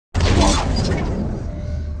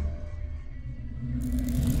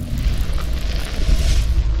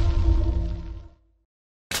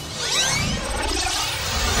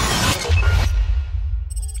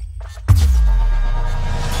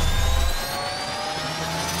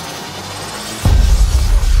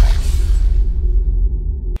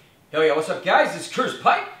Yo, what's up guys? It's Curse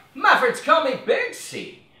Pipe. My friends call me Big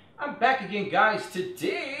C. I'm back again guys.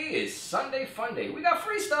 Today is Sunday Fun Day. We got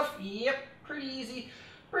free stuff. Yep, pretty easy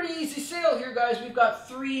sale here guys. We've got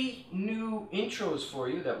 3 new intros for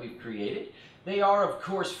you that we've created. They are of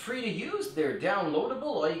course free to use. They're downloadable.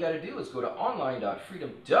 All you gotta do is go to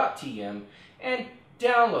online.freedom.tm and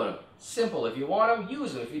download them. Simple. If you want them,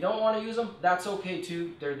 use them. If you don't want to use them, that's okay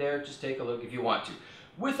too. They're there. Just take a look if you want to.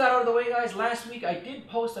 With that out of the way guys, last week I did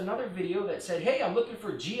post another video that said, hey, I'm looking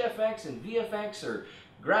for GFX and VFX or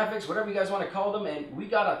graphics, whatever you guys want to call them, and we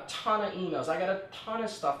got a ton of emails. I got a ton of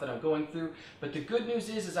stuff that I'm going through, but the good news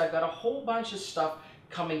is I've got a whole bunch of stuff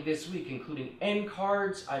coming this week, including end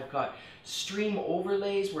cards. I've got stream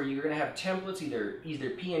overlays where you're going to have templates, either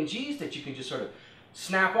PNGs that you can just sort of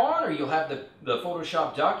snap on, or you'll have the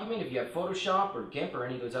Photoshop document if you have Photoshop or GIMP or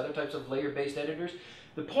any of those other types of layer-based editors.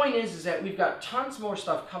 The point is that we've got tons more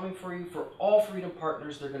stuff coming for you for all Freedom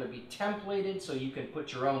partners. They're going to be templated, so you can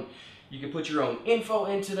put your own info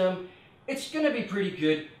into them. It's going to be pretty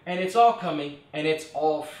good, and it's all coming, and it's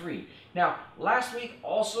all free. Now, last week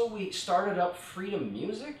also we started up Freedom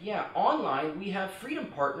Music. Yeah, online we have Freedom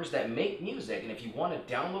partners that make music, and if you want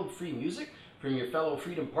to download free music from your fellow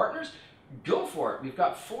Freedom partners, go for it. We've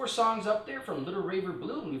got 4 songs up there from Little Raver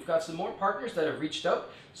Blue, and we've got some more partners that have reached out.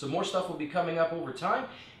 Some more stuff will be coming up over time.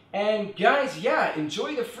 And guys, yeah,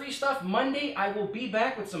 enjoy the free stuff. Monday, I will be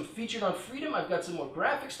back with some featured on Freedom. I've got some more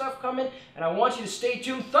graphic stuff coming, and I want you to stay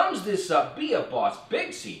tuned. Thumbs this up. Be a boss.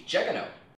 Big C. Check it out.